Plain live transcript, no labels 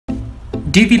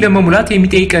ዲቪ ለመሙላት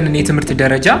የሚጠይቀንን የትምህርት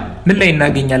ደረጃ ምን ላይ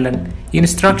እናገኛለን?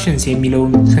 ኢንስትራክሽንስ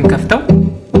የሚለውን ስንከፍተው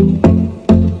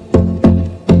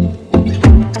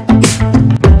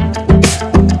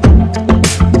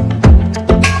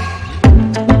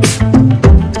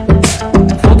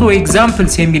ፎቶ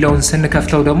ኤግዛምፕልስ የሚለውን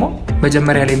ስንከፍተው ደግሞ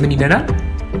መጀመሪያ ላይ ምን ይለናል?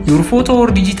 Your photo or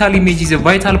digital image is a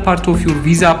vital part of your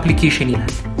visa application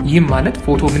ይላል። ይህም ማለት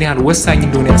ፎቶ ምን ያህል ወሳኝ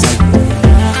እንደሆነ ያሳያል።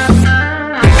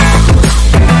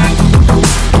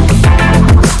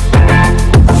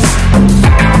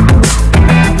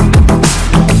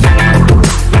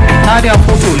 ታዲያ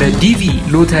ፎቶ ለዲቪ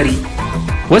ሎተሪ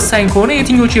ወሳኝ ከሆነ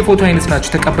የትኞቹ የፎቶ አይነት ናቸው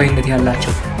ተቀባይነት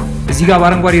ያላቸው? እዚህ ጋር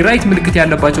በአረንጓዴ ራይት ምልክት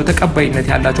ያለባቸው ተቀባይነት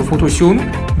ያላቸው ፎቶዎች ሲሆኑ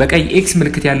በቀይ ኤክስ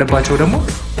ምልክት ያለባቸው ደግሞ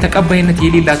ተቀባይነት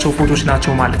የሌላቸው ፎቶዎች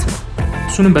ናቸው ማለት ነው።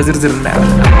 እሱንም በዝርዝር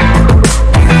እናያለን።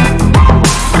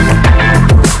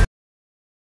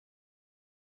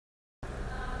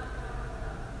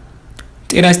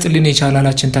 ጤና ይስጥልኝ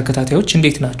የቻናላችን ተከታታዮች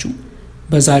እንዴት ናችሁ?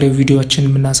 በዛሬው ቪዲዮአችን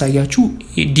የምናሳያችሁ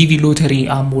ዲቪ ሎተሪ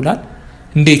አሞላል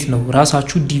እንዴት ነው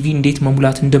ራሳችሁ ዲቪ እንዴት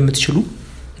መሙላት እንደምትችሉ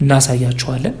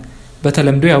እናሳያችኋለን።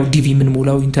 በተለምዶ ያው ዲቪ ምን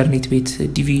ሞላው ኢንተርኔት ቤት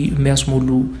ዲቪ የሚያስሞሉ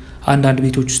አንዳንድ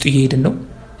ቤቶች ውስጥ እየሄድን ነው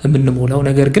የምንሞላው።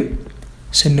 ነገር ግን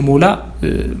ስንሞላ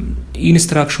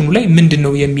ኢንስትራክሽኑ ላይ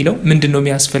ምንድነው የሚለው ምንድነው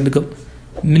የሚያስፈልገው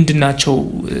ምንድናቸው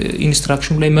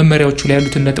ኢንስትራክሽኑ ላይ መመሪያዎቹ ላይ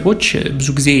ያሉት ነጥቦች ብዙ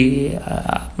ጊዜ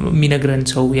የሚነግረን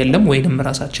ሰው የለም ወይንም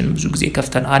ራሳችን ብዙ ጊዜ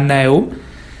ከፍተን አናየውም።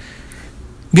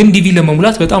 ግን ዲቪ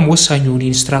ለመሙላት በጣም ወሳኝ የሆኑ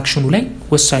ኢንስትራክሽኑ ላይ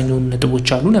ወሳኝ የሆኑ ነጥቦች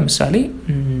አሉ። ለምሳሌ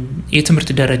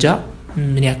የትምህርት ደረጃ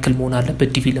ምን ያክል መሆን አለበት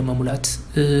ዲቪ ለመሙላት፣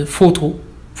 ፎቶ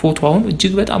አሁን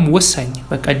እጅግ በጣም ወሳኝ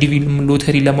በቃ ዲቪ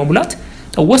ሎተሪ ለመሙላት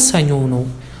ወሳኝ ነው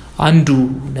አንዱ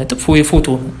ነጥብ ፎቶ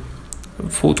ነው።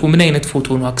 ፎቶ ምን አይነት ፎቶ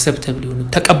ነው አክሰፕተብል የሆኑ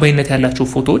ተቀባይነት ያላቸው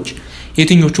ፎቶዎች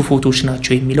የትኞቹ ፎቶዎች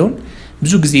ናቸው የሚለውን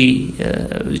ብዙ ጊዜ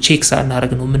ቼክ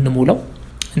ሳናደርግ ነው የምንሞላው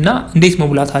እና እንዴት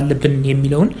መሙላት አለብን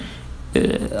የሚለውን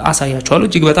አሳያችኋለሁ።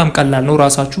 እጅግ በጣም ቀላል ነው።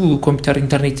 ራሳችሁ ኮምፒውተር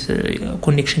ኢንተርኔት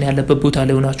ኮኔክሽን ያለበት ቦታ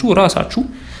ላይ ሆናችሁ ራሳችሁ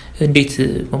እንዴት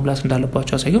መሙላት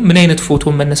እንዳለባችሁ አሳያለሁ። ምን አይነት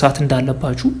ፎቶ መነሳት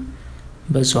እንዳለባችሁ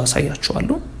በዛው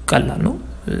አሳያችኋለሁ። ቀላል ነው።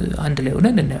 አንድ ላይ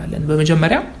ሆነን እናያለን።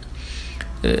 በመጀመሪያ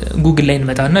ጉግል ላይ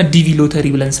እንመጣና ዲቪ ሎተሪ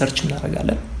ብለን ሰርች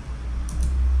እናደርጋለን።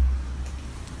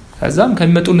 ከዛም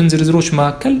ከሚመጡልን ዝርዝሮች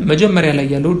መካከል መጀመሪያ ላይ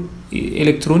ያለው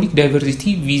ኤሌክትሮኒክ ዳይቨርሲቲ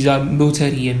ቪዛ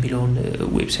ሎተሪ የሚለውን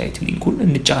ዌብሳይት ሊንኩን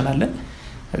እንጫናለን።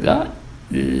 ከዛ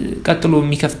ቀጥሎ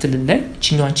የሚከፍትልን ላይ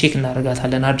እቺኛዋን ቼክ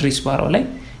እናደርጋታለን። አድሬስ ባሯ ላይ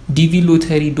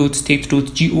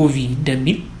dvlottery.state.gov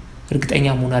እንደሚል እርግጠኛ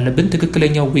መሆን አለብን።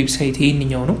 ትክክለኛው ዌብሳይት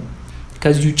ይሄንኛው ነው።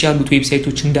 ከዚህ ውጪ ያሉት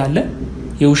ዌብሳይቶች እንዳለ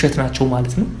የውሸት ናቸው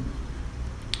ማለት ነው።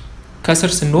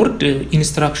 ከስር ስንወርድ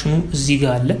ኢንስትራክሽኑ እዚህ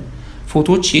ጋር አለ።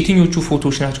 ፎቶዎች የትኞቹ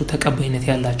ፎቶዎች ናቸው ተቀባይነት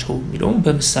ያላቸው የሚለውን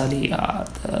በምሳሌ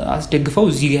አስደግፈው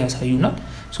እዚህ ጋር ያሳዩናል።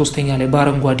 ሶስተኛ ላይ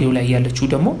በአረንጓዴው ላይ ያለችው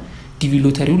ደግሞ ዲቪ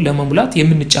ሎተሪውን ለመሙላት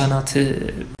የምንጫናት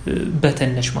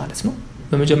በተን ነች ማለት ነው።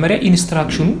 በመጀመሪያ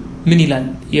ኢንስትራክሽኑ ምን ይላል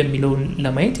የሚለውን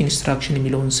ለማየት ኢንስትራክሽን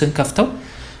የሚለውን ስንከፍተው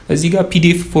እዚህ ጋር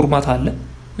ፒዲኤፍ ፎርማት አለ።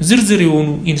 ዝርዝር የሆኑ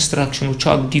ኢንስትራክሽኖች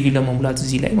አሉ ዲቪ ለመሙላት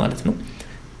እዚህ ላይ ማለት ነው።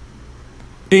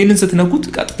 ይሄንን ስትነኩት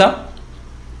ቀጥታ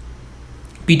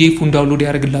ፒዲኤፉን ዳውንሎድ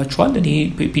ያደርግላችኋል። እኔ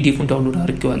ፒዲኤፉን ዳውንሎድ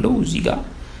አድርጌዋለሁ። እዚህ ጋር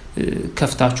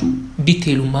ከፍታችሁ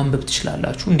ዲቴይሉን ማንበብ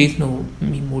ትችላላችሁ። እንዴት ነው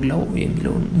የሚሞላው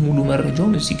የሚለውን ሙሉ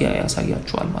መረጃውን እዚህ ጋር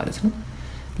ያሳያችኋል ማለት ነው።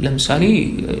 ለምሳሌ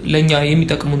ለኛ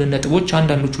የሚጠቅሙን ነጥቦች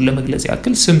አንዳንዶቹን ለመግለጽ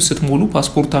ያክል ስም ስትሞሉ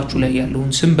ፓስፖርታችሁ ላይ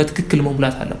ያለውን ስም በትክክል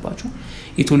መሙላት አለባችሁ።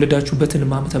 የተወለዳችሁበትን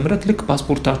ዓመተ ምህረት ልክ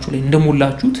ፓስፖርታችሁ ላይ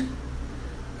እንደሞላችሁት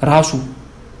ራሱ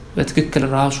በትክክል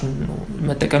ራሱ ነው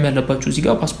መጠቀም ያለባችሁ። እዚህ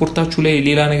ጋር ፓስፖርታችሁ ላይ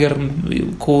ሌላ ነገር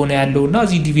ከሆነ ያለውና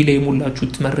እዚህ ዲቪ ላይ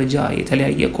የሞላችሁት መረጃ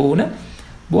የተለያየ ከሆነ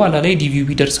በኋላ ላይ ዲቪ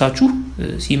ቢደርሳችሁ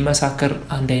ሲመሳከር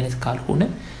አንድ አይነት ካልሆነ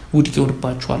ውድቅ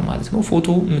ይሆንባችኋል ማለት ነው። ፎቶ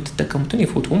የምትጠቀሙትን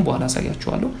የፎቶውን በኋላ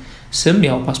አሳያችኋለሁ። ስም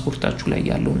ያው ፓስፖርታችሁ ላይ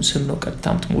ያለውን ስም ነው ቀጥታ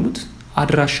የምትሞሉት።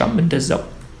 አድራሻም እንደዛው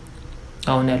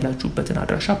አሁን ያላችሁበትን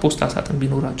አድራሻ ፖስታ ሳጥን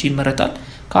ቢኖራችሁ ይመረጣል።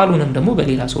 ካልሆነም ደግሞ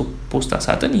በሌላ ሰው ፖስታ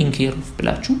ሳጥን ኢንኬር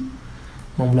ብላችሁ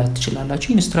መሙላት ትችላላችሁ።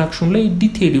 ኢንስትራክሽኑ ላይ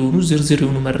ዲቴይል የሆኑ ዝርዝር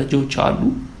የሆኑ መረጃዎች አሉ።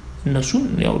 እነሱን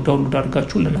ያው ዳውንሎድ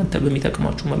አድርጋችሁ ለናንተ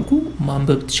በሚጠቅማችሁ መልኩ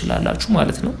ማንበብ ትችላላችሁ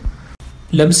ማለት ነው።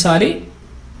 ለምሳሌ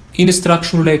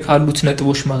ኢንስትራክሽኑ ላይ ካሉት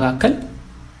ነጥቦች መካከል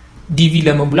ዲቪ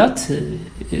ለመሙላት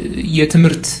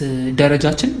የትምህርት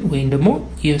ደረጃችን ወይም ደግሞ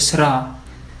የሥራ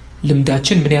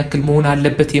ልምዳችን ምን ያክል መሆን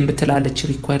አለበት የምትላለች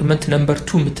ሪኳየርመንት ነምበር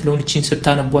 2 የምትለውን እቺን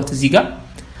ስታነቧት እዚህ ጋር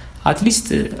at least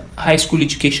high school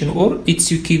education or its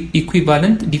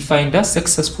equivalent defined as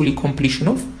successfully completion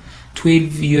of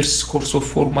 12 years course of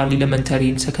formal elementary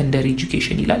and secondary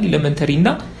education ይላል። elementary እና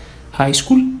high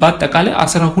school በአጠቃላይ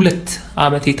 12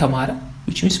 አመት የተማረ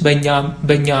which means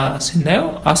በእኛ ስናየው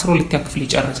 12ኛ ክፍል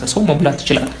የጨረሰ ሰው መሙላት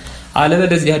ይችላል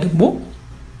አለበለዚያ ደግሞ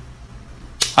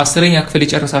 10ኛ ክፍል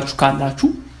የጨረሳችሁ ካላችሁ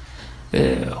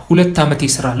 2 አመት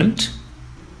የሥራ ልምድ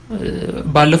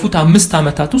ባለፉት 5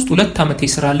 አመታት ውስጥ 2 አመት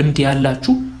የሥራ ልምድ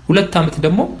ያላችሁ 2 አመት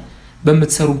ደግሞ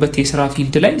በመትሰሩበት የሥራ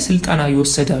ፊልድ ላይ ስልጣና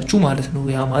ይወሰዳችሁ ማለት ነው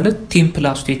ያ ማለት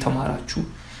 10+ የተማራችሁ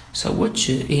ሰዎች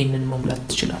ይሄንን መሙላት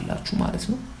ትችላላችሁ ማለት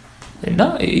ነው እና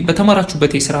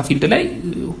በተማራችሁበት የሥራ ፊልድ ላይ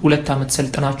 2 አመት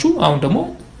ሰልጥናችሁ አሁን ደግሞ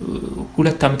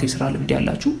 2 አመት የሥራ ልምድ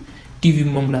ያላችሁ ዲቪ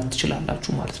መሙላት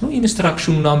ትችላላችሁ ማለት ነው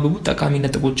ኢንስትራክሽኑን አንብቡ ጠቃሚ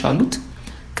ነጥቦች አሉት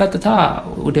ቀጥታ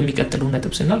ወደሚቀጥለው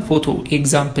ነጥብ ስናል ፎቶ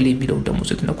ኤግዛምፕል የሚለውን ደግሞ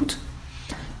ስትነኩት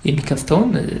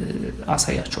የሚከፍተውን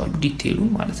አሳያችኋለሁ ዲቴይሉን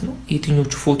ማለት ነው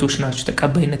የትኞቹ ፎቶዎች ናቸው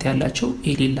ተቀባይነት ያላቸው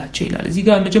የሌላቸው ይላል እዚህ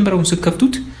ጋር መጀመሪያውን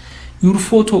ስትከፍቱት your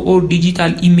photo or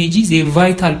digital image is a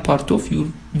vital part of your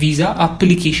visa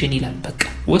application ይላል በቃ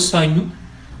ወሳኙ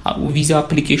ቪዛ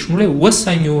አፕሊኬሽኑ ላይ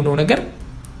ወሳኙ የሆነው ነገር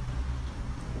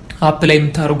አፕላይ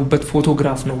የምታረጉበት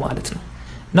ፎቶግራፍ ነው ማለት ነው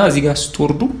እና እዚህ ጋር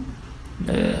ስትወርዱ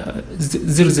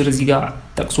ዝርዝር እዚህ ጋር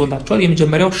ተቀሶላችኋል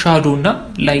የመጀመሪያው ሻዶ እና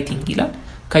ላይቲንግ ይላል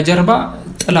ከጀርባ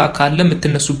ጥላ ካለ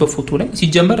የምትነሱበት ፎቶ ላይ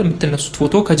ሲጀመር የምትነሱት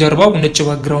ፎቶ ከጀርባው ነጭ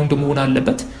ባክግራውንድ መሆን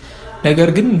አለበት ነገር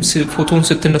ግን ፎቶውን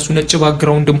ስትነሱ ነጭ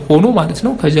ባክግራውንድም ሆኖ ማለት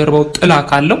ነው ከጀርባው ጥላ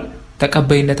ካለው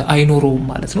ተቀባይነት አይኖርውም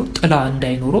ማለት ነው ጥላ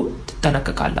እንዳይኖረው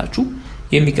ተጠነቀቃላችሁ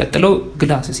የሚቀጥለው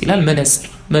ግላስስ ይላል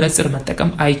መነጽር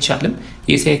መጠቀም አይቻልም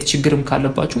የሳይት ችግርም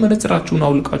ካለባችሁ መነጽራችሁን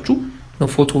አውልቃችሁ ነው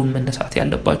ፎቶውን መነሳት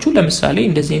ያለባችሁ ለምሳሌ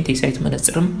እንደዚህ አይነት የሳይት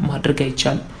መነጽርም ማድረግ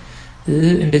አይቻልም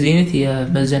እንደዚህ አይነት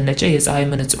የመዘነጫ የፀሐይ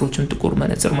መነጽሮችን ጥቁር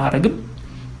መነጽር ማድረግም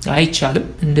አይቻልም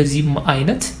እንደዚህም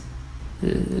አይነት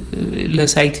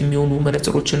ለሳይት የሚሆኑ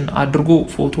መነጽሮችን አድርጎ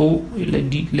ፎቶ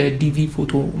ለዲቪ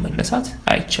ፎቶ መነሳት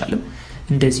አይቻልም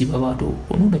እንደዚህ በባዶ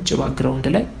ሆኖ ነጭ ባክግራውንድ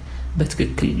ላይ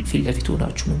በትክክል ፊት ለፊት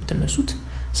ሆናችሁ ነው የምትነሱት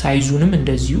ሳይዙንም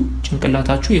እንደዚሁ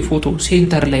ጭንቅላታችሁ የፎቶ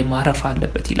ሴንተር ላይ ማረፍ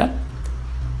አለበት ይላል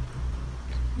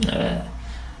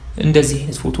እንደዚህ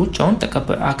አይነት ፎቶዎች አሁን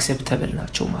አክሰፕተብል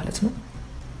ናቸው ማለት ነው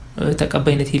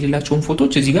ተቀባይነት የሌላቸው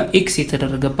ፎቶዎች እዚህ ጋር ኤክስ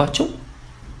የተደረገባቸው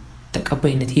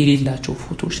ተቀባይነት የሌላቸው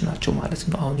ፎቶዎች ናቸው ማለት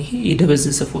ነው አሁን ይሄ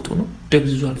የደበዘዘ ፎቶ ነው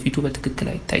ደብዝዟል ፊቱ በትክክል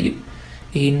አይታይም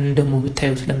ይሄን ደግሞ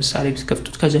ብታዩት ለምሳሌ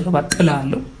ብትከፍቱት ከጀርባ ጥላ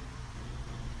አለው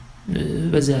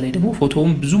በዛ ላይ ደግሞ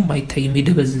ፎቶውም ብዙም አይታይም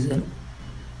የደበዘዘ ነው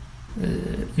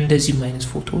እንደዚህ አይነት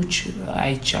ፎቶዎች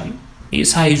አይቻልም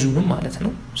ሳይዙንም ማለት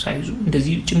ነው ሳይዙ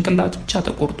እንደዚህ ጭንቅላት ብቻ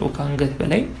ተቆርጦ ካንገት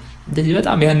በላይ እንደዚህ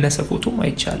በጣም ያነሰ ፎቶም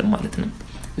አይቻልም ማለት ነው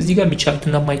እዚህ ጋር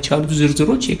የሚቻሉትና የማይቻሉት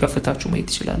ዝርዝሮች የከፈታችሁ ማየት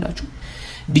ይችላልላችሁ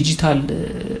ዲጂታል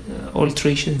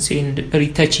ኦልትሬሽንስ ኤንድ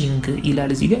ሪታቺንግ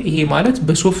ይላል እዚህ ጋር ይሄ ማለት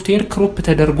በሶፍትዌር ክሮፕ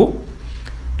ተደርጎ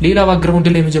ሌላ ባክግራውንድ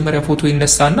ላይ መጀመሪያ ፎቶ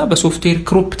ይነሳና በሶፍትዌር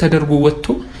ክሮፕ ተደርጎ ወጥቶ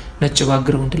ነጭ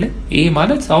ባክግራውንድ ላይ ይሄ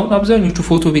ማለት አሁን አብዛኞቹ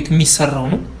ፎቶ ቤት የሚሰራው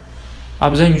ነው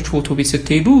አብዛኞቹ ፎቶ ቤት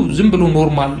ስትሄዱ ዝም ብሎ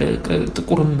ኖርማል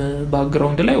ጥቁርም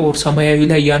ባክግራውንድ ላይ ኦር ሰማያዊ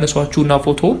ላይ ያነሷችሁና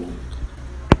ፎቶ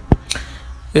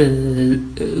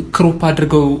ክሮፕ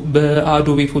አድርገው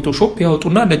በአዶቤ ፎቶሾፕ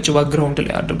ያወጡና ነጭ ባክግራውንድ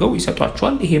ላይ አድርገው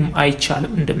ይሰጧቸዋል ይሄም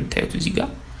አይቻልም እንደምታዩት እዚህ ጋር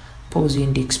ፖዝ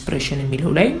ኤንድ ኤክስፕሬሽን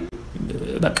የሚለው ላይ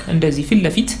በቃ እንደዚህ ፊት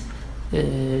ለፊት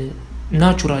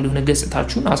ናቹራል የሆነ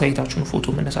ገጽታችሁን አሳይታችሁን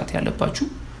ፎቶ መነሳት ያለባችሁ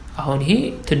አሁን ይሄ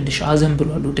ትንሽ አዘን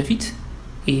ብሏል ወደፊት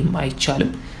ይሄም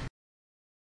አይቻልም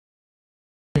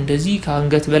እንደዚህ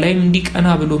ከአንገት በላይም እንዲቀና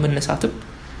ብሎ መነሳትም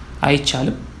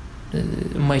አይቻልም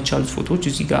የማይቻሉት ፎቶዎች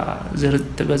እዚህ ጋር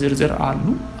በዝርዝር አሉ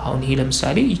አሁን ይሄ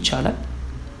ለምሳሌ ይቻላል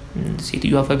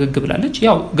ሴትዮዋ ፈገግ ብላለች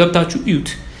ያው ገብታችሁ ይዩት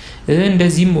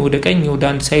እንደዚህም ወደ ቀኝ ወደ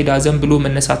አንድ ሳይድ አዘን ብሎ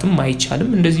መነሳትም አይቻልም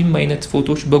እንደዚህም አይነት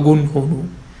ፎቶዎች በጎን ሆኖ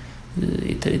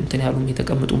እንትን ያሉም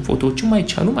የተቀመጡም ፎቶዎችም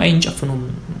አይቻሉም አይንጨፍኑም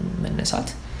መነሳት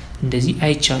እንደዚህ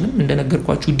አይቻልም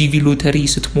እንደነገርኳችሁ ዲቪ ሎተሪ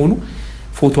ስትሞሉ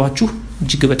ፎቶአችሁ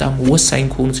እጅግ በጣም ወሳኝ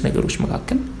ከሆኑት ነገሮች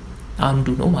መካከል አንዱ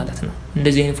ነው ማለት ነው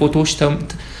እንደዚህ አይነት ፎቶዎች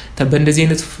በእንደዚህ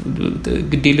አይነት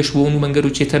ግዴለሽ በሆኑ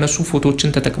መንገዶች የተነሱ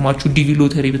ፎቶዎችን ተጠቅማችሁ ዲቪ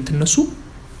ሎተሪ ብትነሱ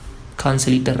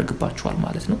ካንሰል ይደረግባችኋል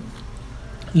ማለት ነው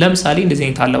ለምሳሌ እንደዚህ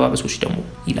አይነት አለባበሶች ደግሞ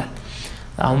ይላል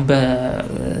አሁን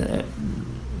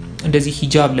እንደዚህ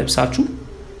ሂጃብ ለብሳችሁ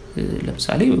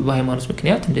ለምሳሌ በሃይማኖት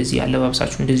ምክንያት እንደዚህ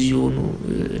አለባበሳችሁ እንደዚህ ሆኖ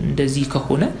እንደዚህ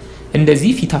ከሆነ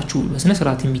እንደዚህ ፊታችሁ በስነ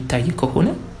ስርዓት የሚታይ ከሆነ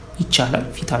ይቻላል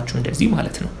ፊታችሁ እንደዚህ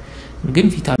ማለት ነው ግን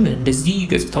ፊታችሁ እንደዚህ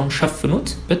ገጽታውን ሸፍኖት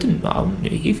አሁን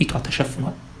ይሄ ፊቷ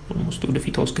ተሸፍኗል ኦልሞስት ወደ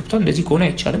ፊቷ ውስጥ ገብቷል እንደዚህ ከሆነ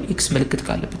አይቻልም ኤክስ ምልክት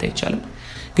ካለበት አይቻልም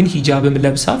ግን ሂጃብም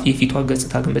ለብሳ የፊቷ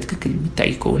ገጽታ ግን በትክክል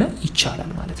የሚታይ ከሆነ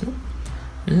ይቻላል ማለት ነው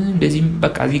እንደዚህ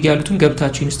በቃ እዚህ ጋር ያሉትን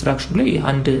ገብታችሁ ኢንስትራክሽን ላይ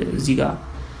አንድ እዚህ ጋር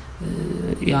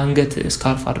የአንገት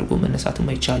ስካርፍ አድርጎ መነሳትም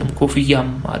አይቻልም ኮፍያም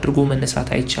አድርጎ መነሳት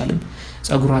አይቻልም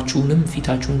ጸጉራችሁንም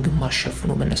ፊታችሁን ግማሽ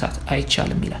ሸፍኖ መነሳት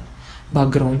አይቻልም ይላል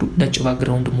ባክግራውንዱ ነጭ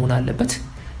ባክግራውንድ መሆን አለበት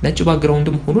ነጭ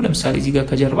ባክግራውንድም ሆኖ ለምሳሌ እዚህ ጋር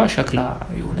ከጀርባ ሸክላ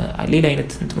የሆነ ሌላ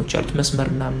አይነት እንትኖች አሉት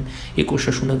መስመርና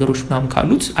የቆሸሹ ነገሮች ምናምን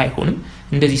ካሉት አይሆንም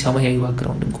እንደዚህ ሰማያዊ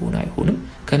ባክግራውንድም ከሆነ አይሆንም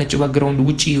ከነጭ ባክግራውንድ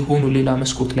ውጪ ሆኖ ሌላ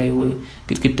መስኮት ላይ ወይ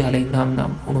ግድግዳ ላይ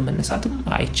ምናምን ሆኖ መነሳትም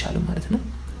አይቻልም ማለት ነው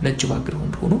ነጭ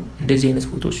ባክግራውንድ ሆኖ እንደዚህ አይነት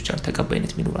ፎቶዎች ብቻ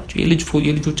ተቀባይነት የሚኖራቸው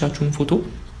የልጆቻችሁን ፎቶ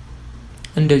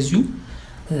እንደዚሁ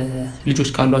ልጆች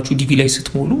ካሏችሁ ዲቪ ላይ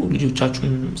ስትሞሉ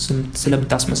ልጆቻችሁን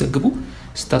ስለምታስመዘግቡ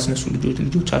ስታስነሱ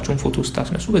ልጆቻችሁን ፎቶ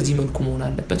ስታስነሱ በዚህ መልኩ መሆን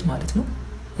አለበት ማለት ነው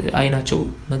አይናቸው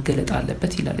መገለጥ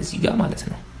አለበት ይላል እዚህ ጋር ማለት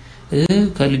ነው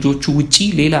ከልጆቹ ውጪ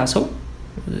ሌላ ሰው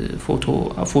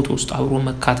ፎቶ ውስጥ አብሮ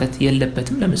መካተት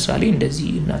የለበትም ለምሳሌ እንደዚህ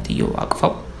እናትየው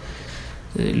አቅፋው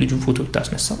ልጁ ፎቶ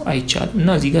ታስነሳው አይቻልም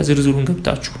እና እዚህ ጋር ዝርዝሩን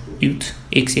ገብታችሁ ይዩት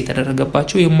ኤክስ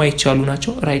የተደረገባቸው የማይቻሉ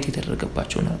ናቸው ራይት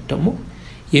የተደረገባቸው ነው ደግሞ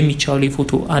የሚቻሉ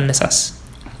የፎቶ አነሳስ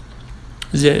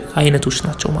አይነቶች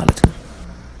ናቸው ማለት ነው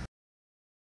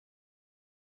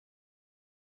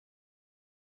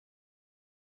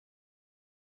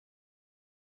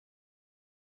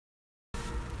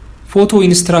ፎቶ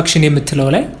ኢንስትራክሽን የምትለው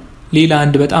ላይ ሌላ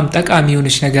አንድ በጣም ጠቃሚ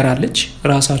የሆነች ነገር አለች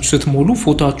ራሳችሁ ስትሞሉ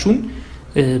ፎቶአችሁን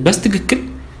በስትክክል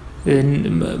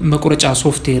መቆረጫ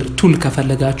ሶፍትዌር ቱል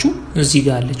ከፈለጋችሁ እዚህ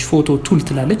ጋር አለች ፎቶ ቱል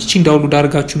ትላለች እቺን ዳውንሎድ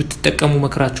አድርጋችሁ ብትጠቀሙ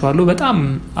መከራችኋለሁ በጣም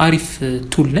አሪፍ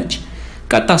ቱል ነች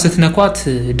ቀጣ ስትነኳት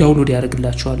ዳውንሎድ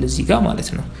ያደርግላችኋል እዚህ ጋር ማለት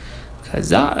ነው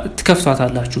ከዛ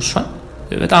ትከፍቷታላችሁ እሷን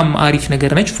በጣም አሪፍ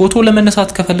ነገር ነች ፎቶ ለመነሳት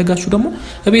ከፈለጋችሁ ደግሞ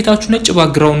በቤታችሁ ነጭ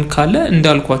ባክግራውንድ ካለ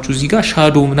እንዳልኳችሁ እዚህ ጋር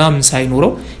ሻዶ ምናምን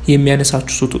ሳይኖረው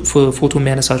የሚያነሳችሁ ፎቶ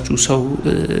የሚያነሳችሁ ሰው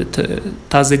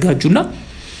ታዘጋጁና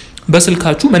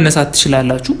በስልካችሁ መነሳት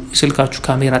ትችላላችሁ የስልካችሁ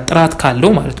ካሜራ ጥራት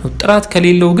ካለው ማለት ነው ጥራት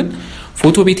ከሌለው ግን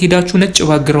ፎቶ ቤት ሄዳችሁ ነጭ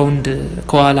ባክግራውንድ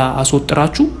ከኋላ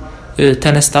አስወጥራችሁ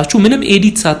ተነስታችሁ ምንም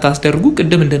ኤዲት ሳታስደርጉ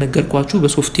ቅድም እንደነገርኳችሁ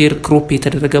በሶፍትዌር ክሮፕ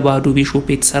የተደረገ በአዶቤ ሾፕ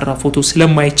የተሰራ ፎቶ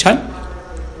ስለማይቻል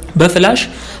በፍላሽ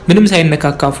ምንም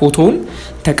ሳይነካካ ፎቶውን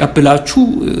ተቀብላችሁ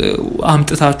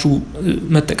አምጥታችሁ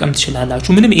መጠቀም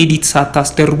ትችላላችሁ ምንም ኤዲት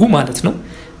ሳታስደርጉ ማለት ነው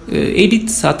ኤዲት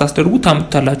ሳታስደርጉ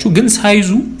ታምጣላችሁ ግን ሳይዙ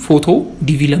ፎቶ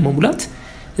ዲቪ ለመሙላት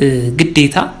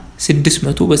ግዴታ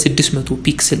 600 በ600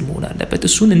 ፒክሰል መሆን አለበት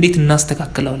እሱን እንዴት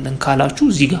እናስተካክላለን ካላችሁ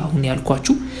እዚህ ጋር አሁን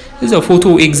ያልኳችሁ እዛው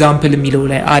ፎቶ ኤግዛምፕል የሚለው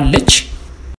ላይ አለች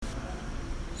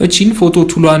እቺን ፎቶ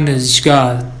ቱሏን እዚህ ጋር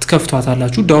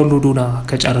ትከፍቷታላችሁ ዳውንሎዱና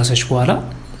ከጨረሰች በኋላ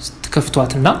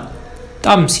ትከፍቷትና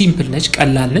በጣም ሲምፕል ነች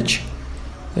ቀላል ነች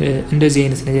እንደዚህ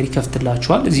አይነት ነገር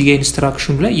ይከፍትላችኋል እዚህ ጋር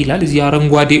ኢንስትራክሽኑ ላይ ይላል እዚህ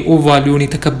አረንጓዴ ኦቫሉን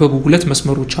የተከበቡ ሁለት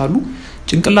መስመሮች አሉ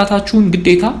ጭንቅላታችሁን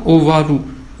ግዴታ ኦቫሉ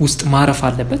ውስጥ ማረፍ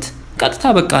አለበት ቀጥታ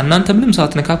በቃ እናንተ ምንም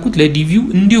ሳትነካኩት ለዲቪው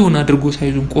እንዲሆን አድርጎ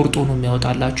ሳይዙን ቆርጦ ነው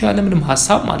የሚያወጣላችሁ ያለ ምንም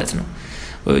ሐሳብ ማለት ነው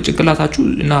ጭንቅላታችሁ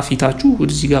እና ፊታችሁ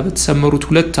እዚህ ጋር በተሰመሩት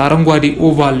ሁለት አረንጓዴ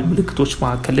ኦቫል ምልክቶች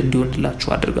መካከል እንዲሆንላችሁ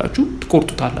አድርጋችሁ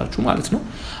ትቆርጡታላችሁ ማለት ነው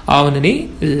አሁን እኔ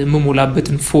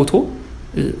መሞላበትን ፎቶ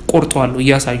ቆርጧለሁ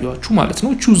ያሳያችሁ ማለት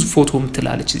ነው ቹዝ ፎቶ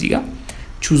ምትላለች እዚህ ጋር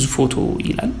ቹዝ ፎቶ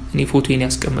ይላል እኔ ፎቶዬን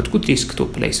ያስቀመጥኩት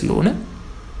ዴስክቶፕ ላይ ስለሆነ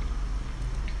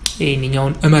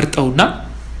ይሄንኛውን እመርጠውና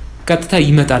ቀጥታ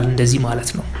ይመጣል እንደዚህ ማለት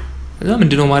ነው እዛ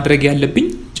ምንድነው ማድረግ ያለብኝ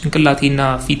ጭንቅላቴና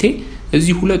ፊቴ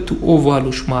እዚህ ሁለቱ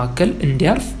ኦቫሎች መካከል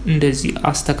እንዲያርፍ እንደዚህ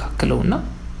አስተካክለውና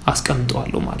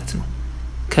አስቀምጠዋለሁ ማለት ነው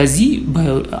ከዚህ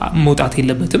መውጣት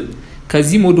የለበትም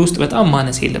ከዚህ ሞድ ውስጥ በጣም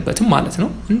ማነስ የለበትም ማለት ነው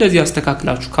እንደዚህ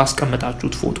አስተካክላችሁ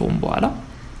ካስቀመጣችሁት ፎቶውን በኋላ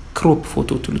ክሮፕ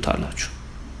ፎቶ ትሉታላችሁ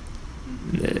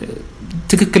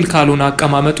ትክክል ካልሆነ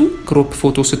አቀማመጡ ክሮፕ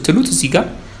ፎቶ ስትሉት እዚህ ጋር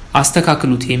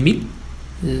አስተካክሉት የሚል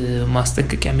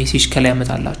ማስጠንቀቂያ ሜሴጅ ከላይ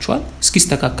ያመጣላችኋል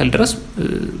እስኪስተካከል ድረስ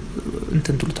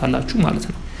እንትን ትሉታላችሁ ማለት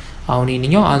ነው አሁን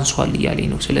የኛው አንሷል ይያለኝ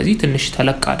ነው ስለዚህ ትንሽ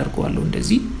ተለቅ አድርገዋለሁ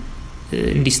እንደዚህ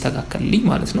እንዲስተካከልልኝ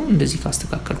ማለት ነው እንደዚህ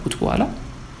ካስተካከልኩት በኋላ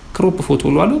ክሮፕ ፎቶ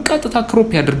ሏለው ቀጥታ ክሮፕ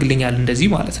ያደርግልኛል እንደዚህ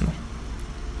ማለት ነው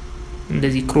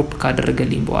እንደዚህ ክሮፕ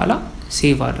ካደረገልኝ በኋላ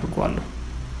ሴቭ አድርጓለሁ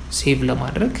ሴቭ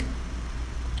ለማድረግ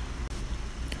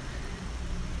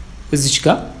እዚች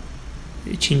ጋር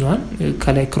እቺኛዋን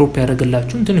ከላይ ክሮፕ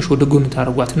ያደርግላችሁ ትንሽ ወደ ጎን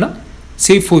ታርጓትና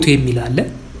ሴቭ ፎቶ የሚል አለ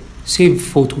ሴቭ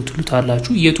ፎቶ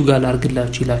ትሉታላችሁ የቱ ጋር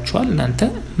ላርግላችሁ ይላችኋል እናንተ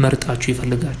መርጣችሁ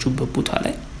የፈለጋችሁበት ቦታ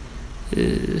ላይ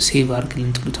ሴቭ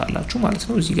አርግልን ትሉታላችሁ ማለት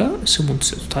ነው እዚህ ጋር ስሙን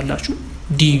ትሰጡታላችሁ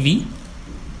ዲቪ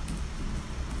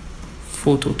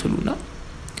ፎቶ ትሉና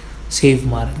ሴቭ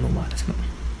ማድረግ ነው ማለት ነው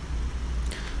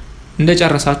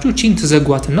እንደጨረሳችሁ እቺን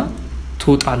ትዘጓትና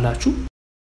ትወጣላችሁ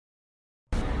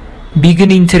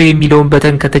ቢግን ኢንተር የሚለውን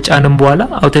በተን ከተጫነን በኋላ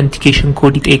አውተንቲኬሽን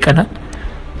ኮድ ይጠይቀናል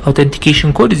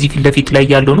አውተንቲኬሽን ኮድ እዚህ ፊት ለፊት ላይ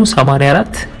ያለው ነው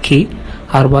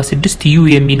 84K46U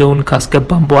የሚለውን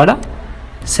ካስገባን በኋላ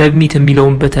ሰብሚት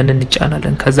የሚለውን በተን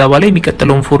እንጫናለን ከዛ በኋላ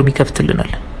የሚቀጥለውን ፎርም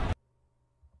ይከፍትልናል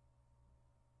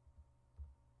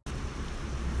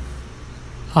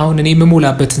አሁን እኔ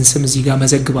መሞላበትን ስም እዚህ ጋር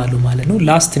መዘግባለሁ ማለት ነው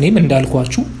ላስት ኔም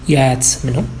እንዳልኳችሁ የአያት ስም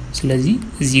ነው ስለዚህ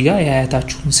እዚህ ጋር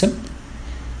የአያታችሁን ስም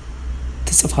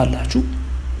ትጽፋላችሁ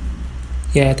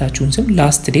የአያታችሁን ስም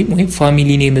ላስት ኔም ወይ ፋሚሊ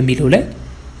ኔም የሚለው ላይ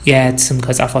የአያት ስም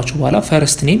ከጻፋችሁ በኋላ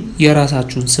ፈርስት ኔም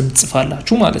የራሳችሁን ስም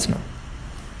ትጽፋላችሁ ማለት ነው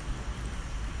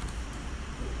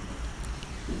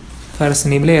ፈርስት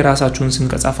ኔም ላይ የራሳችሁን ስም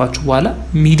ከጻፋችሁ በኋላ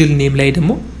ሚድል ኔም ላይ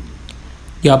ደግሞ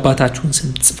የአባታችሁን ስም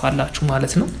ትጽፋላችሁ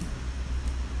ማለት ነው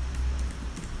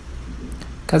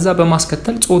ከዛ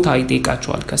በማስከተል ጾታ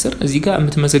ይጠይቃችኋል ከስር እዚህ ጋር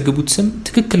የምትመዘግቡት ስም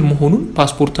ትክክል መሆኑን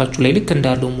ፓስፖርታችሁ ላይ ልክ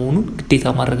እንዳለው መሆኑን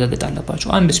ግዴታ ማረጋገጥ አለባችሁ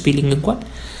አንድ ስፔሊንግ እንኳን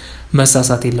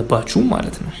መሳሳት የለባችሁም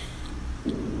ማለት ነው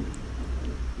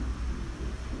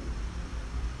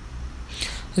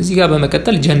እዚህ ጋር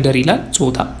በመቀጠል ጀንደር ይላል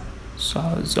ጾታ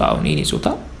አሁን የኔ ጾታ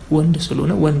ወንድ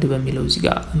ስለሆነ ወንድ በሚለው እዚህ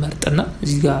ጋር መርጥና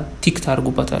እዚህ ጋር ቲክ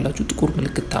ታርጉባታላችሁ ጥቁር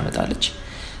ምልክት ታመጣለች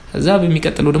ከዛ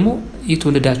በሚቀጥለው ደግሞ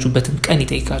የተወለዳችሁበትን ቀን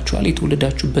ይጠይቃችኋል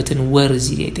የተወለዳችሁበትን ወር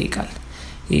እዚህ ጋር ይጠይቃል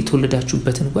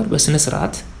የተወለዳችሁበትን ወር በስነ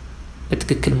ስርዓት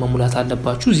በትክክል መሙላት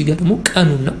አለባችሁ እዚህ ጋር ደግሞ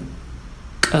ቀኑን ነው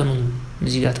ቀኑን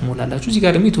እዚህ ጋር ትሞላላችሁ እዚህ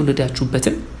ጋር ደግሞ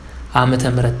የተወለዳችሁበትን ዓመተ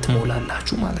ምህረት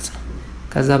ትሞላላችሁ ማለት ነው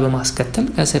ከዛ በማስከተል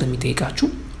ከስር የሚጠይቃችሁ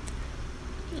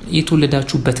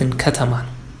የተወለዳችሁበትን ከተማ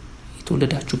ነው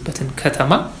የተወለዳችሁበትን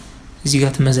ከተማ እዚህ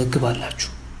ጋር ትመዘግባላችሁ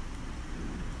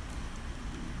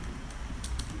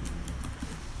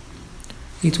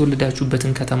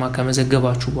የተወለዳችሁበትን ከተማ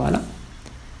ከመዘገባችሁ በኋላ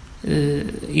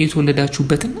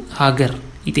የተወለዳችሁበትን ሀገር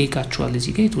ይጠይቃችኋል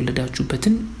እዚህ ጋር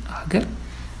የተወለዳችሁበትን ሀገር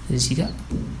እዚህ ጋር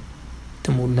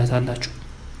ትሞላታላችሁ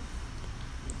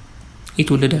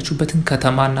የተወለዳችሁበትን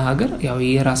ከተማና ሀገር ያው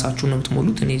የራሳችሁ ነው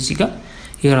የምትሞሉት እኔ እዚህ ጋር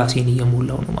የራሴን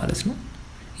እየሞላው ነው ማለት ነው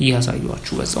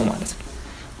እያሳዩአችሁ በዛው ማለት ነው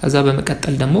ከዛ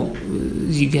በመቀጠል ደግሞ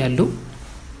እዚህ ጋር ያለው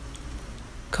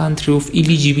country of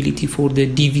eligibility for the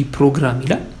DV program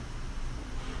ይላል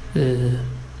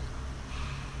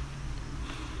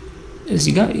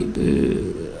እዚህ ጋር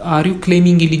are you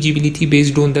claiming eligibility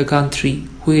based on the country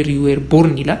where you were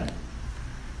born ይላል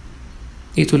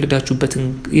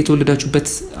የተወለዳችሁበት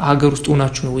ሀገር ውስጥ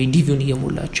ሆናችሁ ነው ወይ ዲቪውን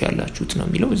እየሞላችሁ ያላችሁት ነው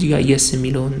የሚለው እዚህ ጋር yes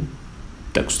የሚለውን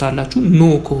ተጠቅሱታላችሁ ኖ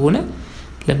ከሆነ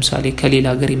ለምሳሌ ከሌላ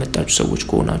ሀገር የመጣችሁ ሰዎች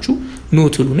ከሆናችሁ ኖ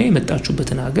ትሉና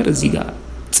የመጣችሁበትን ሀገር እዚህ ጋር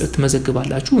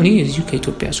ትመዘግባላችሁ እኔ እዚሁ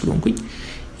ከኢትዮጵያ ስለሆንኩኝ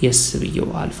yes ብየው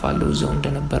አልፋለሁ እዛው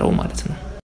እንደነበረው ማለት ነው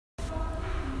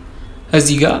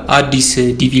እዚህ ጋር አዲስ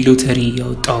ዲቪ ሎተሪ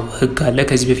ያወጣው ህግ አለ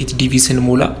ከዚህ በፊት ዲቪ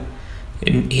ስንሞላ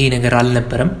ይሄ ነገር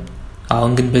አልነበረም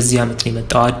አሁን ግን በዚህ አመት ነው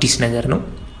የመጣው አዲስ ነገር ነው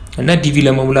እና ዲቪ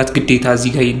ለመሙላት ግዴታ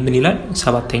እዚህ ጋር ምን ይላል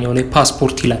ሰባተኛው ላይ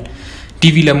ፓስፖርት ይላል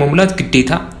ዲቪ ለመሙላት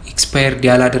ግዴታ ኤክስፓየርድ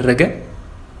ያላደረገ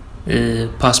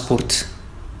ፓስፖርት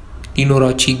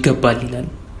ሊኖራችሁ ይገባል ይላል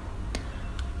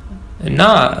እና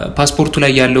ፓስፖርቱ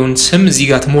ላይ ያለውን ስም እዚህ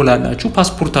ጋር ትሞላላችሁ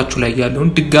ፓስፖርታችሁ ላይ ያለውን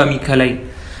ድጋሚ ከላይ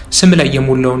ስም ላይ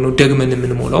የሞላው ነው ደግመን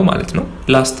የምንሞላው ማለት ነው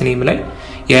ላስት ኔም ላይ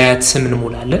የአያት ስም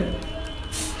እንሞላለን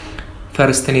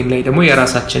ፈርስት ኔም ላይ ደግሞ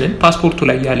የራሳችንን ፓስፖርቱ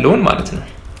ላይ ያለውን ማለት ነው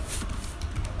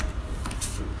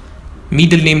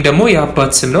ሚድል ኔም ደግሞ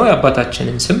የአባት ስም ነው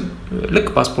የአባታችንን ስም ልክ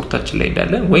ፓስፖርታችን ላይ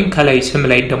እንዳለ ወይም ከላይ ስም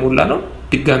ላይ እንደሞላ ነው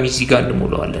ድጋሚ እዚህ ጋር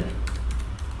እንሞላዋለን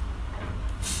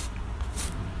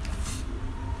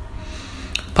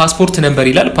ፓስፖርት ነምበር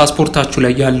ይላል ፓስፖርታችሁ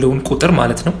ላይ ያለውን ቁጥር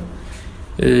ማለት ነው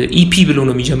ኢፒ ብሎ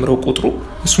ነው የሚጀምረው ቁጥሩ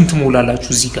እሱን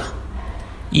ትሞላላችሁ እዚህ ጋር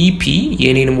ኢፒ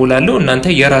የኔን ሞላለው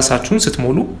እናንተ የራሳችሁን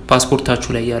ስትሞሉ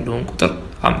ፓስፖርታችሁ ላይ ያለውን ቁጥር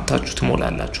አምጣችሁ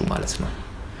ትሞላላችሁ ማለት ነው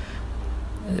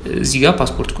እዚህ ጋር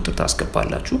ፓስፖርት ቁጥር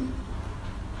ታስገባላችሁ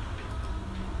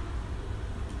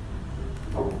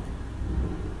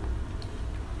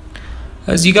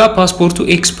እዚህ ጋር ፓስፖርቱ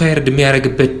ኤክስፓየርድ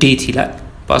የሚያደርግበት ዴት ይላል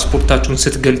ፓስፖርታችሁን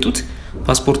ስትገልጡት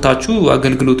ፓስፖርታችሁ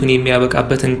አገልግሎቱን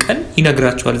የሚያበቃበትን ቀን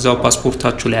ይነግራችኋል እዛው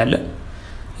ፓስፖርታችሁ ላይ ያለ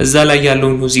እዛ ላይ ያለው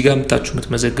ነው እዚህ ጋር መጣችሁ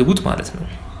የምትመዘግቡት ማለት ነው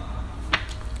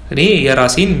እኔ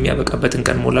የራሴን የሚያበቃበትን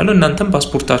ቀን ሞላለሁ እናንተም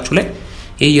ፓስፖርታችሁ ላይ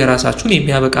ይሄ የራሳችሁን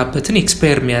የሚያበቃበትን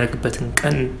ኤክስፓየር የሚያደርግበትን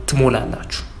ቀን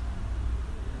ትሞላላችሁ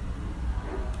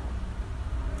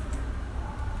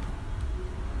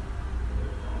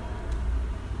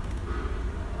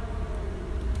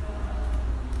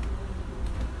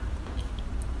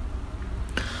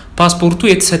ፓስፖርቱ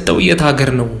የተሰጠው የት ሀገር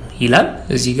ነው ይላል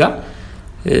እዚህ ጋር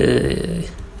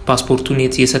ፓስፖርቱን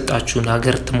የሰጣችሁን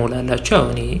ሀገር ትሞላላችሁ ያው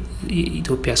እኔ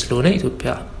ኢትዮጵያ ስለሆነ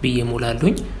ኢትዮጵያ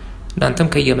በየሞላሉኝ እናንተም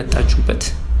ከየመጣችሁበት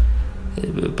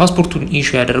ፓስፖርቱን ኢሹ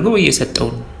ያደርገው የሰጠው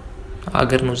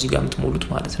ሀገር ነው እዚህ ጋር የምትሞሉት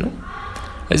ማለት ነው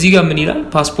እዚህ ጋር ምን ይላል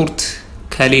ፓስፖርት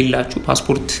ከሌላችሁ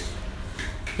ፓስፖርት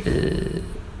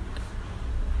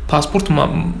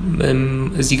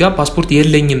እዚህ ጋር ፓስፖርት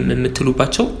የለኝም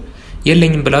የምትሉባቸው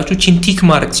የለኝም ብላችሁ ቺንቲክ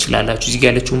ማርክ ትችላላችሁ እዚህ ጋር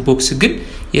ያለችውን ቦክስ ግን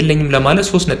የለኝም ለማለት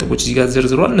 3 ነጥቦች እዚህ ጋር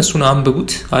ዘርዝሯል እነሱን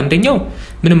አንብቡት አንደኛው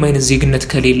ምንም አይነት ዜግነት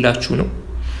ከሌላችሁ ነው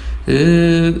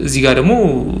እዚህ ጋር ደግሞ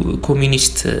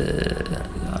ኮሚኒስት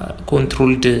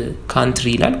ኮንትሮልድ ካንትሪ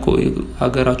ይላል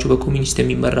ሀገራችሁ በኮሚኒስት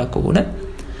የሚመራ ከሆነ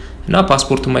እና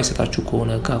ፓስፖርት የማይሰጣችሁ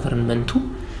ከሆነ ጋቨርንመንቱ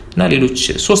እና ሌሎች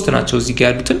 3 ናቸው እዚህ ጋር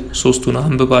ያሉትን 3ቱን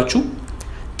አንብባችሁ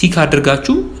ቲክ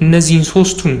አድርጋችሁ እነዚህን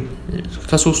 3ቱን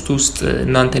ከ3ቱ ውስጥ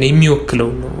እናንተን የሚወክለው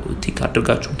ነው ቲክ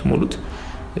አድርጋችሁ ትሞሉት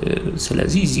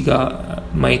ስለዚህ እዚህ ጋር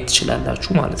ማየት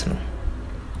ትችላላችሁ ማለት ነው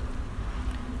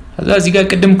እዚህ ጋር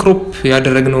ቀደም ክሮፕ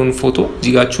ያደረግነውን ፎቶ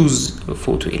እዚህ ጋር ቹዝ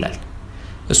ፎቶ ይላል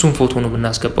እሱን ፎቶ ነው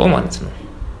የምናስገባው ማለት ነው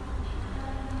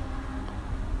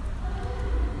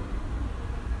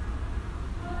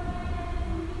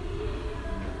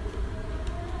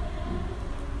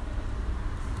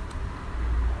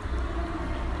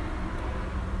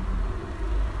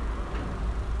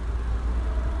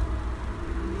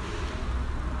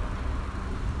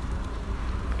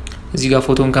እዚህ ጋር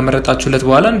ፎቶን ከመረጣችሁለት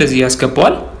በኋላ እንደዚህ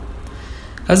ያስገባዋል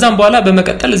ከዛም በኋላ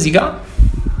በመቀጠል እዚህ ጋር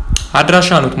አድራሻ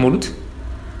ነው ትሞሉት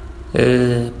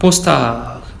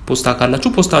ፖስታ ካላችሁ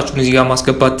ፖስታችሁን እዚህ ጋር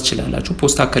ማስገባት ትችላላችሁ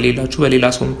ፖስታ ከሌላችሁ በሌላ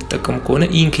ሰው የምትጠቀሙ ከሆነ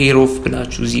ኢን ኬር ኦፍ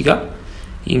ብላችሁ እዚህ ጋር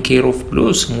ኢን ኬር ኦፍ ብሎ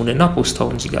ስሙንና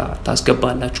ፖስታውን እዚህ ጋር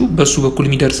ታስገባላችሁ በሱ በኩል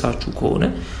የሚደርሳችሁ ከሆነ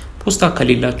ፖስታ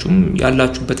ከሌላችሁም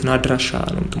ያላችሁበትን አድራሻ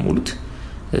ነው ትሞሉት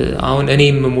አሁን እኔ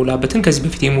የምሞላበትን ከዚህ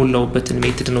በፊት የሞላውበትን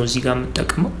ሜትድ ነው እዚህ ጋር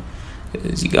የምጠቀመው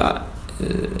እዚህ ጋር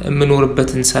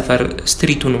የምኖርበትን ሰፈር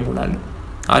ስትሪቱን ሞላለሁ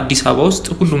አዲስ አበባ ውስጥ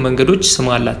ሁሉም መንገዶች ስም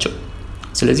አላቸው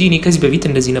ስለዚህ እኔ ከዚህ በፊት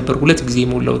እንደዚህ ነበር 2 ጊዜ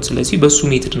ሞላውት ስለዚህ በሱ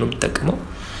ሜትድ ነው የምጠቀመው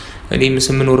እኔ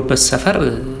የምኖርበት ሰፈር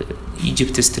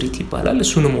ኢጂፕት ስትሪት ይባላል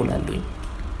እሱን ሞላለሁ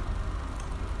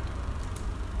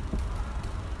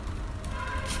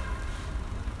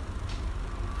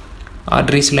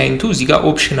አድሬስ ላይንቱ እዚህ ጋር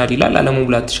ኦፕሽናል ይላል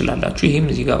አለመሙላት ትችላላችሁ ይሄም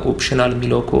እዚህ ጋር ኦፕሽናል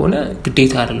የሚለው ከሆነ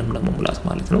ግዴታ አይደለም ለመሙላት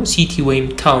ማለት ነው ሲቲ ወይም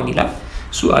ታውን ይላል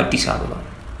እሱ አዲስ አበባ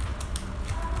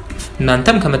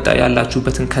እናንተም ከመጣ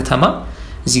ያላችሁበትን ከተማ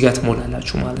እዚህ ጋር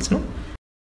ትሞላላችሁ ማለት ነው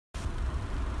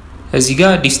እዚህ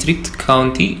ጋር ዲስትሪክት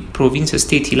ካውንቲ ፕሮቪንስ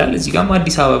ስቴት ይላል እዚህ ጋር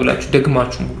አዲስ አበባ ብላችሁ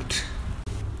ደግማችሁ ሙሉት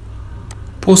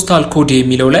ፖስታል ኮድ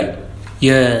የሚለው ላይ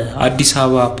የአዲስ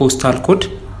አበባ ፖስታል ኮድ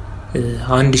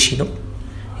 1000 ነው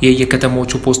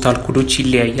የየከተማዎቹ ፖስታል ኮዶች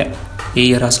ይለያያል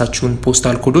የየራሳችሁን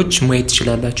ፖስታል ኮዶች ማየት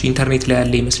ትችላላችሁ ኢንተርኔት ላይ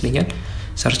ያለ ይመስለኛል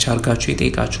ሰርች አድርጋችሁ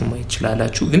የጠይቃችሁ ማየት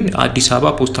ትችላላችሁ ግን አዲስ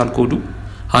አበባ ፖስታል ኮዱ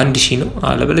 1000 ነው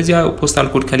አለበለዚያ ፖስታል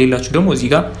ኮድ ከሌላችሁ ደግሞ እዚህ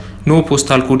ጋር ኖ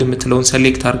ፖስታል ኮድ የምትለውን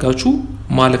ሴሌክት አድርጋችሁ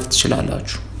ማለፍ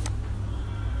ትችላላችሁ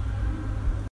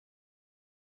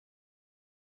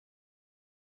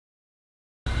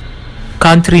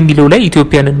ካንትሪ የሚለው ላይ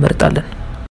ኢትዮጵያን እንመርጣለን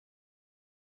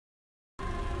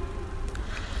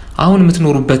አሁን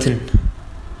የምትኖሩበትን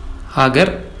ሀገር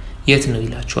የት ነው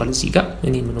ይላችኋል እዚህ ጋር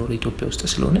እኔ የምኖረው ኢትዮጵያ ውስጥ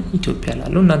ስለሆነ ኢትዮጵያ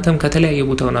ላለው እናንተም ከተለያየ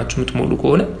ቦታ ሆናችሁ የምትሞሉ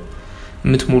ከሆነ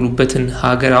የምትሞሉበትን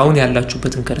ሀገር አሁን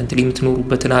ያላችሁበትን ከረንትሊ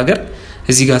የምትኖሩበትን ሀገር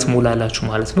እዚህ ጋር ትሞላላችሁ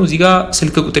ማለት ነው እዚህ ጋር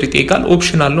ስልክ ቁጥር ይጠይቃል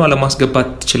ኦፕሽናል ነው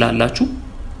አለማስገባት ትችላላችሁ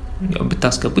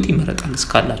ብታስገቡት ይመረጣል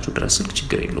እስካላችሁ ድረስ ስልክ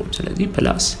ችግር የለውም ስለዚህ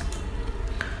ፕላስ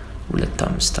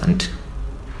 251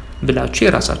 ብላችሁ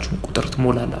የራሳችሁን ቁጥር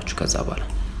ትሞላላችሁ ከዛ በኋላ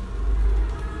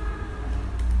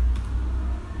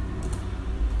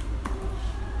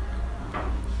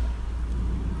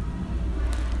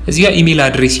እዚህ ጋር ኢሜል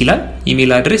አድሬስ ይላል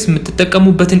ኢሜል አድሬስ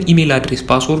የምትጠቀሙበትን ኢሜል አድሬስ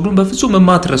ፓስወርዱን በፍጹም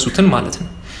ማትረሱትን ማለት ነው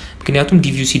ምክንያቱም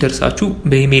ዲቪው ሲደርሳችሁ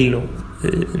በኢሜል ነው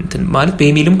እንትን ማለት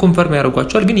በኢሜልም ኮንፈርም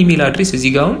ያደርጓቸዋል ግን ኢሜል አድሬስ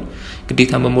እዚህ ጋር አሁን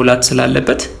ግዴታ መሞላት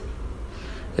ስላለበት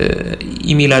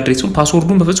ኢሜል አድሬሱን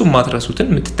ፓስወርዱን በፍጹም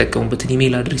ማትረሱትን የምትጠቀሙበትን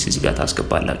ኢሜል አድሬስ እዚህ ጋር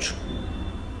ታስገባላችሁ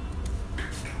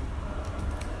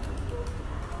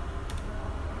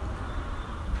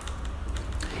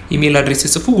ኢሜል አድሬስ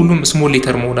ጽፉ ሁሉም ስሞል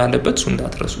ሌተር መሆን አለበት እሱ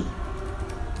እንዳትረሱ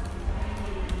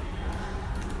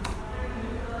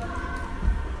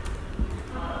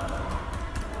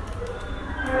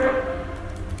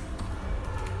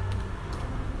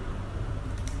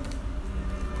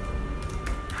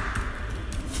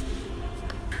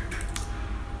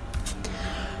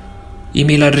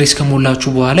ኢሜል አድሬስ ከሞላችሁ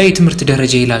በኋላ የትምህርት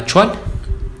ደረጃ ይላችኋል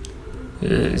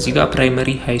እዚህ ጋር ፕራይመሪ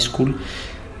ሃይ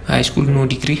ስኩል ኖ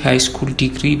ዲግሪ ሃይ ስኩል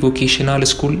ዲግሪ ቮኬሽናል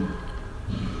ስኩል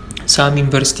ሳም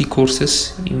ዩኒቨርሲቲ ኮርሰስ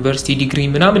ዩኒቨርሲቲ ዲግሪ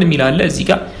ምናምን የሚላለ እዚህ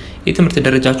ጋር የትምህርት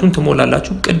ደረጃችሁን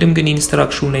ትሞላላችሁ ቀደም ግን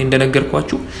ኢንስትራክሽኑ ላይ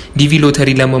እንደነገርኳችሁ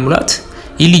dvlottery ለመሙላት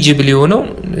ኤሊጂብል የሆነው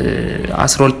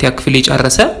 12 ያክፍል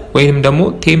የጨረሰ ወይንም ደግሞ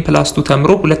 10+2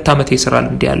 ተምሮ 2 አመት የሥራ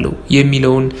ልምድ ያለው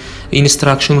የሚለውን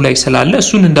ኢንስትራክሽኑ ላይ ስላለ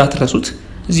እሱን እንዳትረሱት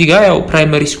እዚህ ጋር ያው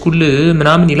ፕራይመሪ ስኩል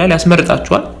ምናምን ይላል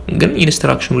ያስመርጣችኋል ግን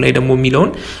ኢንስትራክሽኑ ላይ ደግሞ የሚለውን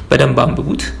በደንብ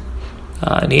አንብቡት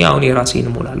እኔ አሁን የራሴን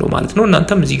ሞላለሁ ማለት ነው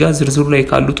እናንተም እዚህ ጋር ዝርዝሩ ላይ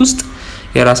ካሉት ውስጥ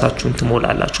የራሳችሁን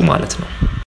ትሞላላችሁ ማለት ነው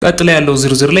ቀጥላ ያለው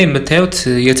ዝርዝር ላይ የምታዩት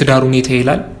የትዳር ሁኔታ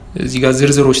ይላል እዚህ ጋር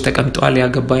ዝርዝሮች ተቀምጠዋል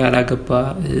ያገባ ያላገባ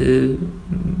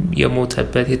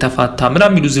የሞተበት የተፋታ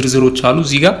ምናምን የሚሉ ዝርዝሮች አሉ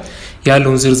እዚህ ጋር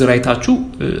ያለውን ዝርዝር አይታችሁ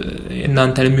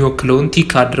እናንተን የሚወክለውን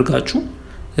ቲክ አድርጋችሁ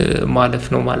ማለፍ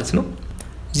ነው ማለት ነው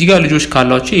እዚህ ጋር ልጆች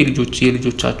ካላችሁ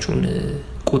የልጆቻችሁን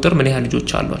ቁጥር ምን ያህል ልጆች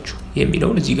አሏችሁ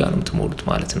የሚለውን እዚህ ጋር ነው የምትሞሉት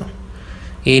ማለት ነው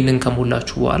ይሄንን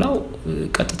ከሞላችሁ በኋላ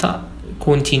ቀጥታ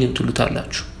ኮንቲኒው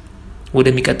ትሉታላችሁ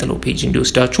ወደሚቀጥለው ፔጅ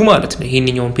እንዲወስዳችሁ ማለት ነው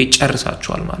ይሄንኛውን ፔጅ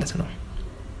ጨርሳችኋል ማለት ነው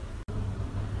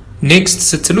ኔክስት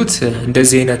ስትሉት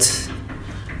እንደዚህ አይነት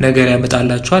ነገር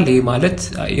ያመጣላችኋል ይሄ ማለት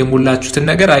የሞላችሁትን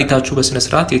ነገር አይታችሁ በስነ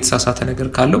ስርዓት የተሳሳተ ነገር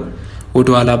ካለው ወደ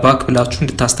ኋላ ባክ ብላችሁ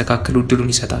እንድታስተካክሉ ድሉን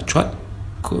ይሰጣችኋል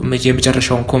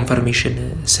የመጨረሻውን ኮንፈርሜሽን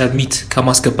ሰብሚት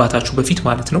ከማስገባታችሁ በፊት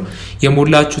ማለት ነው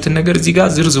የሞላችሁትን ነገር እዚህ ጋር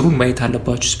ዝርዝሩን ማየት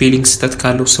አለባችሁ ስፔሊንግ ስህተት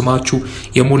ካለው ስማችሁ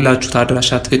የሞላችሁት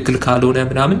አድራሻ ትክክል ካልሆነ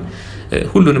ምናምን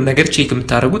ሁሉንም ነገር ቼክ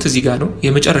የምታደርጉት እዚህ ጋር ነው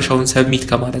የመጨረሻውን ሰብሚት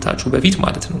ከማለታችሁ በፊት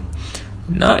ማለት ነው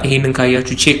እና ይሄንን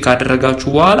ካያችሁ ቼክ ካደረጋችሁ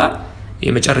በኋላ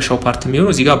የመጨረሻው ፓርት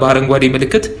የሚሆነው እዚህ ጋር በአረንጓዴ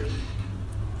ምልክት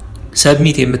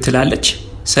ሰብሚት የምትላለች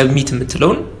ሰብሚት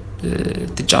የምትለውን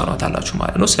ትጫኗታላችሁ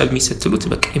ማለት ነው ሰብሚት ስትሉት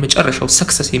በቃ የመጨረሻው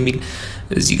ሰክሰስ የሚል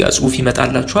እዚህ ጋር ጽሁፍ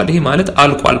ይመጣላችኋል ይሄ ማለት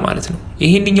አልቋል ማለት ነው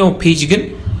ይሄንኛው ፔጅ ግን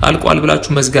አልቋል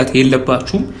ብላችሁ መዝጋት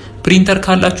የለባችሁም ፕሪንተር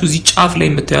ካላችሁ እዚህ ጫፍ ላይ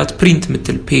የምታዩት ፕሪንት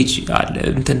ምትል ፔጅ አለ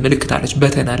እንትን ምልክት አለች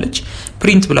በተን አለች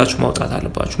ፕሪንት ብላችሁ ማውጣት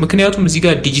አለባችሁ ምክንያቱም እዚህ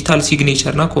ጋር ዲጂታል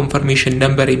ሲግኔቸርና ኮንፈርሜሽን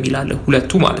ነምበር የሚል አለ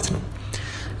ሁለቱ ማለት ነው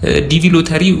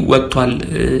dvlottery ወጥቷል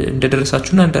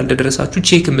እንደደረሳችሁና እንዳልደረሳችሁ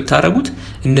ቼክ የምታረጉት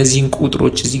እነዚህን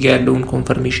ቁጥሮች እዚህ ጋር ያለውን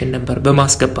ኮንፈርሜሽን ነምበር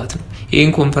በማስገባት ነው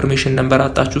ይሄን ኮንፈርሜሽን ነምበር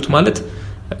አጣችሁት ማለት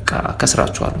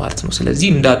ከስራችኋል ማለት ነው ስለዚህ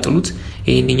እንዳጥሉት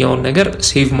ይሄንኛውን ነገር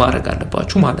ሴቭ ማድረግ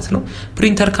አለባችሁ ማለት ነው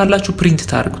ፕሪንተር ካላችሁ ፕሪንት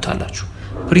ታርጉታላችሁ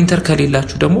ፕሪንተር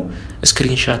ከሌላችሁ ደግሞ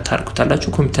ስክሪንሾት ታርጉታላችሁ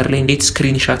ኮምፒውተር ላይ እንዴት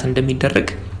ስክሪንሾት እንደሚደረግ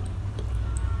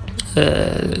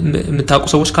የምታውቁ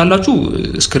ሰዎች ካላችሁ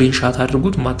ስክሪንሾት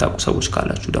አድርጉት ማታውቁ ሰዎች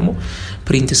ካላችሁ ደግሞ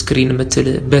ፕሪንት ስክሪን ምትል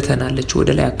በተን አለች ወደ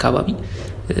ላይ አካባቢ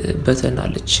በተን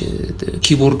አለች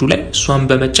ኪቦርዱ ላይ እሷን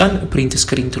በመጫን ፕሪንት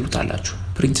ስክሪን ትሉታላችሁ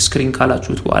ፕሪንት ስክሪን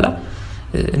ካላችሁት በኋላ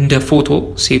እንደ ፎቶ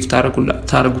ሴቭ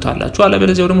ታረጉታላችሁ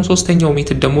አለበለዚያው ደግሞ ሶስተኛው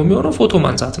ሜትድ ደግሞ የሚሆነው ፎቶ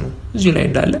ማንሳት ነው እዚህ ላይ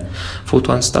እንዳለ ፎቶ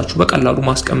አንስታችሁ በቀላሉ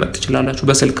ማስቀመጥ ትችላላችሁ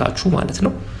በስልካችሁ ማለት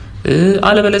ነው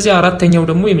አለበለዚያ አራተኛው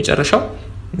ደግሞ የመጨረሻው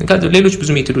ሌሎች ብዙ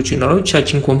ሜትዶች ይኖራሉ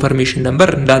ቻቺን ኮንፈርሜሽን ነምበር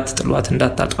እንዳትጥሏት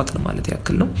እንዳታጣጣት ማለት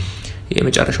ያክል ነው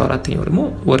የመጨረሻው አራተኛው ደግሞ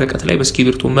ወረቀት ላይ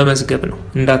በስክሪፕቶ መመዝገብ ነው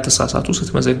እንዳትሳሳቱ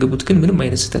ስትመዘግቡት ግን ምንም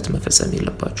አይነት ስህተት መፈጸም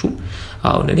የለባችሁም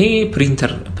አሁን እኔ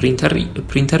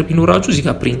ፕሪንተር ቢኖራችሁ እዚህ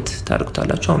ጋር ፕሪንት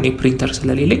ታርጉታላችሁ አሁን እኔ ፕሪንተር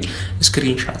ስለሌለኝ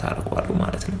ስክሪንሾት አድርጓለሁ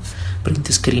ማለት ነው ፕሪንት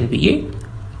ስክሪን ብዬ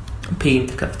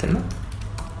ፔንት ከፍትና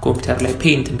ኮምፒውተር ላይ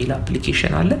ፔንት የሚል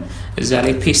አፕሊኬሽን አለ እዛ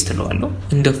ላይ ፔስት ለዋለሁ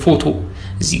እንደ ፎቶ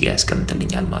እዚህ ጋር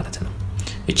ያስቀምጥልኛል ማለት ነው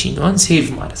እቺኛዋን ሴቭ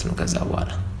ማለት ነው ከዛ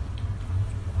በኋላ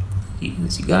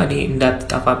እዚህ ጋር እኔ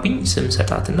እንዳትጣፋብኝ ስም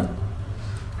ሰጣትና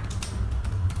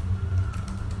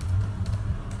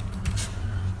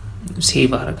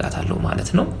ሴቭ አረጋታለሁ ማለት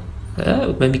ነው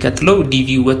በሚቀጥለው ዲቪ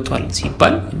ወጥቷል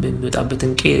ሲባል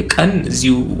በሚወጣበትን ቀን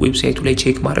እዚሁ ዌብሳይቱ ላይ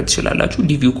ቼክ ማድረግ ትችላላችሁ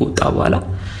ዲቪው ከወጣ በኋላ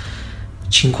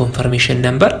ቺን ኮንፈርሜሽን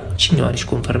ነምበር ቺኛዋንሽ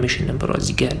ኮንፈርሜሽን ነምበሩ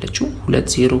እዚህ ጋር ያለችው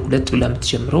 202 ብላ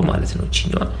የምትጀምረው ማለት ነው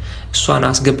ቺኛዋ እሷን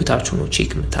አስገብታችሁ ነው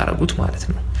ቼክ የምታረጉት ማለት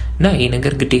ነው እና ይሄ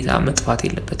ነገር ግዴታ መጥፋት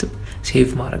የለበትም ሴቭ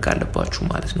ማድረግ አለባችሁ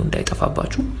ማለት ነው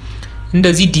እንዳይጠፋባችሁ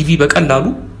እንደዚህ ዲቪ በቀላሉ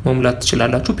መሙላት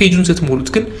ትችላላችሁ ፔጁን ስትሞሉት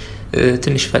ግን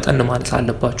ትንሽ ፈጠን ማለት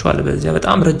አለባችሁ አለበለዚያ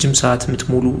በጣም ረጅም ሰዓት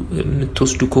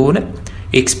የምትወስዱ ከሆነ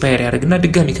ኤክስፓየር ያደርግና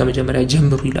ድጋሚ ከመጀመሪያ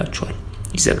ጀምሩ ይላችኋል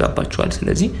ይዘጋባችኋል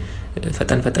ስለዚህ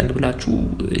ፈጠን ብላችሁ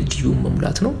ዲቪው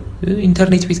መሙላት ነው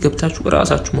ኢንተርኔት ቤት ገብታችሁ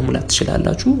ራሳችሁ መሙላት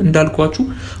ትችላላችሁ እንዳልኳችሁ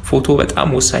ፎቶ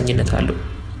በጣም ወሳኝነት አለው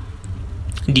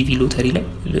dvlottery ላይ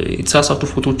የተሳሳቱ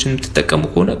ፎቶዎችን ተጠቀሙ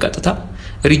ከሆነ ቀጥታ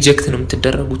ሪጀክት ነው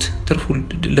የምትደረጉት ትርፉ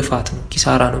ልፋት ነው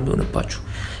ኪሳራ ነው የሚሆንባችሁ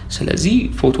ስለዚህ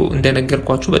ፎቶ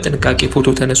እንደነገርኳችሁ በጥንቃቄ ፎቶ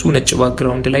ተነሱ ነጭ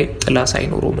ባክግራውንድ ላይ ጥላ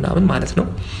ሳይኖረው ምናምን ማለት ነው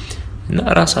እና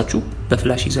ራሳችሁ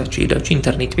በፍላሽ ይዛችሁ ሄዳችሁ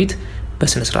ኢንተርኔት ቤት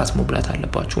በስነ ስርዓት መሙላት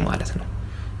አለባችሁ ማለት ነው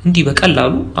እንዲህ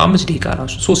በቀላሉ 5 ደቂቃ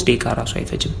ራሱ 3 ደቂቃ ራሱ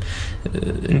አይፈጅም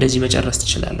እንደዚህ መጨረስ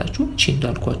ትችላላችሁ እቺ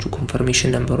እንዳልኳችሁ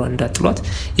ኮንፈርሜሽን ነምበሯን እንዳጥሏት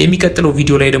የሚቀጥለው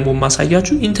ቪዲዮ ላይ ደግሞ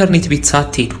ማሳያችሁ ኢንተርኔት ቤት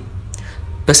ሳትሄዱ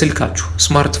በስልካችሁ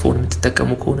ስማርትፎን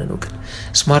የምትጠቀሙ ከሆነ ነው ግን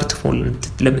ስማርትፎን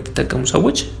ለምትጠቀሙ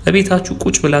ሰዎች ለቤታችሁ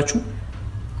ቁጭ ብላችሁ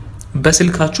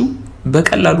በስልካችሁ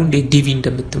በቀላሉ እንዴት ዲቪ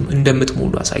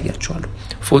እንደምትሞሉ አሳያችኋለሁ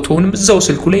ፎቶውንም እዛው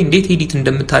ስልኩ ላይ እንዴት ኤዲት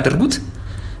እንደምታደርጉት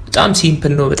በጣም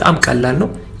ሲምፕል ነው በጣም ቀላል ነው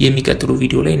የሚቀጥለው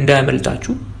ቪዲዮ ላይ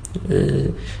እንዳያመልጣችሁ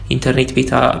ኢንተርኔት ቤት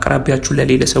አቅራቢያችሁ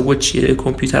ለሌላ ሰዎች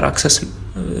ኮምፒውተር አክሰስ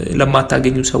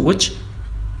ለማታገኙ ሰዎች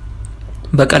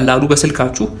በቀላሉ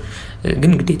በስልካችሁ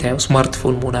ግን ግዴታ ያው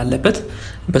ስማርትፎን መሆን አለበት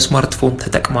በስማርትፎን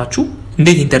ተጠቅማችሁ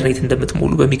እንዴት ኢንተርኔት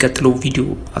እንደምትሞሉ በሚቀጥለው ቪዲዮ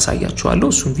አሳያችኋለሁ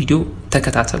እሱን ቪዲዮ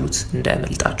ተከታተሉት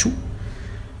እንዳያመልጣችሁ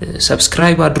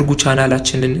ሰብስክራይብ አድርጉ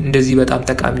ቻናላችንን እንደዚህ በጣም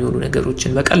ጠቃሚ የሆኑ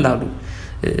ነገሮችን በቀላሉ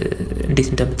እንዴት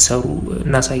እንደምትሰሩ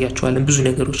እናሳያችኋለን ብዙ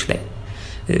ነገሮች ላይ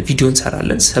ቪዲዮ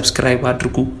እንሰራለን ሰብስክራይብ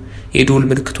አድርጉ የደወል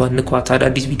ምልክቷን ንኳት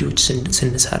አዳዲስ ቪዲዮዎች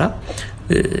ስንሰራ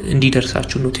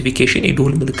እንዲደርሳችሁ ኖቲፊኬሽን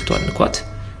የደወል ምልክቷን ንኳት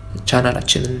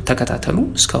ቻናላችንን ተከታተሉ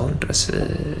እስካሁን ድረስ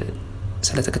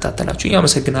ስለተከታተላችሁ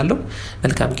ያመሰግናለሁ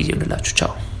መልካም ጊዜ ይሁንላችሁ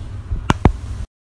ቻው